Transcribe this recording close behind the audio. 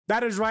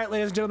That is right,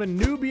 ladies and gentlemen.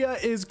 Nubia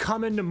is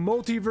coming to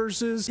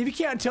Multiverses. If you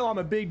can't tell, I'm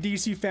a big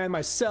DC fan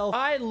myself.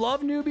 I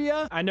love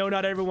Nubia. I know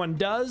not everyone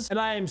does. And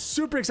I am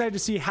super excited to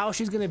see how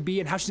she's going to be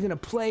and how she's going to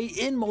play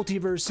in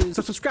Multiverses.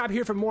 So subscribe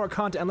here for more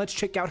content and let's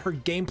check out her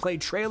gameplay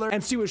trailer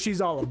and see what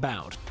she's all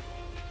about.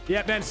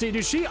 Yeah, man, see,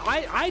 dude,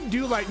 I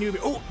do like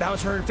Nubia. Oh, that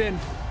was her and Finn.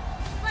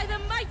 By the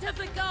might of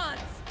the gods,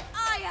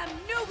 I am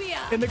Nubia.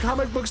 In the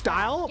comic book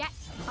style,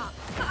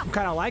 I'm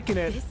kind of liking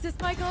it. This is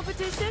my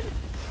competition?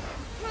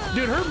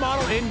 Dude, her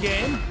model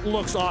in-game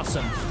looks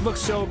awesome.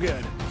 Looks so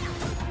good.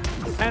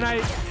 And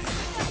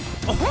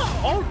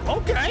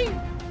oh, okay.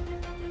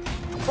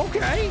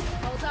 Okay.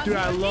 Dude,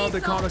 I love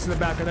the comics in the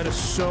background. That is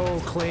so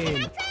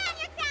clean.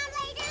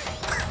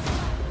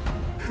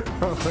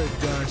 Oh my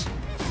gosh.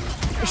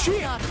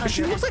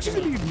 She looks like she's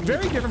gonna be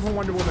very different from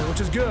Wonder Woman,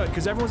 which is good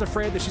because everyone's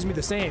afraid that she's gonna be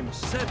the same.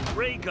 Send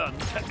ray gun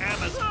to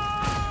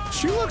Amazon.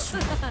 She looks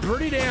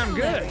pretty damn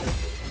good.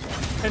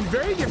 And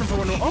very different from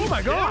Wonder Woman. Oh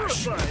my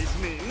gosh.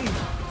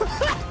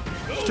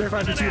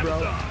 Terrifies me too, bro.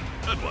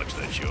 I'd watch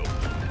that show.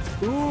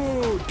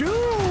 Ooh,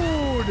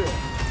 dude.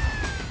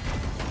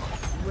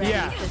 Ready,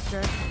 Yeah.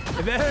 sister?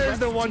 There's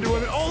the Wonder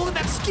Woman. Oh, look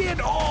at that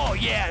skin. Oh,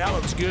 yeah, that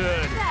looks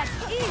good. That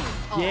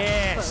is all,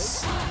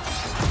 Yes.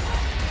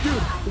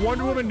 Dude,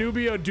 Wonder Woman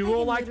Nubia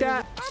duo like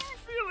that? I'm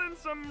feeling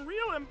some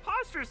real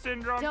imposter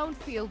syndrome. Don't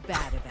feel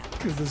bad about it.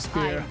 Because the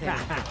spear. I'm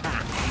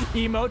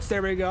very Emotes,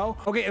 there we go.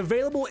 Okay,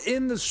 available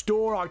in the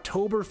store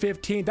October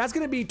 15th. That's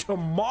gonna be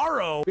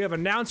tomorrow. We have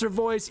announcer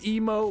voice,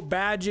 emote,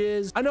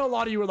 badges. I know a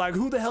lot of you were like,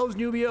 who the hell is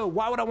Nubia?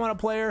 Why would I want to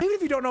play her? Even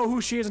if you don't know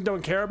who she is and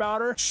don't care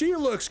about her, she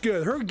looks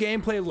good. Her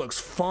gameplay looks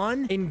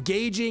fun,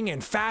 engaging,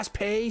 and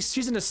fast-paced.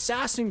 She's an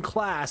assassin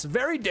class,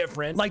 very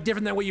different, like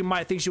different than what you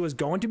might think she was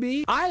going to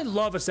be. I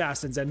love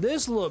assassins, and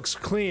this looks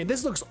clean.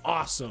 This looks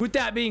awesome. With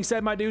that being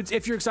said, my dudes,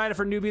 if you're excited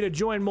for Nubia to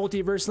join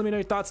Multiverse, let me know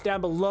your thoughts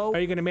down below. Are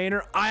you gonna main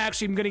her? I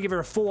actually am gonna give her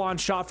a full-on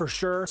shot for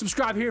sure.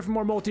 Subscribe here for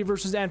more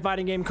Multiverses and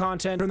fighting game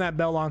content. Turn that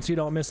bell on so you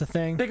don't miss a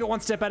thing. Take it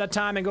one step at a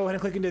time and go ahead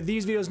and click into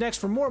these videos next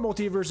for more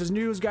Multiverses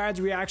news, guides,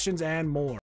 reactions, and more.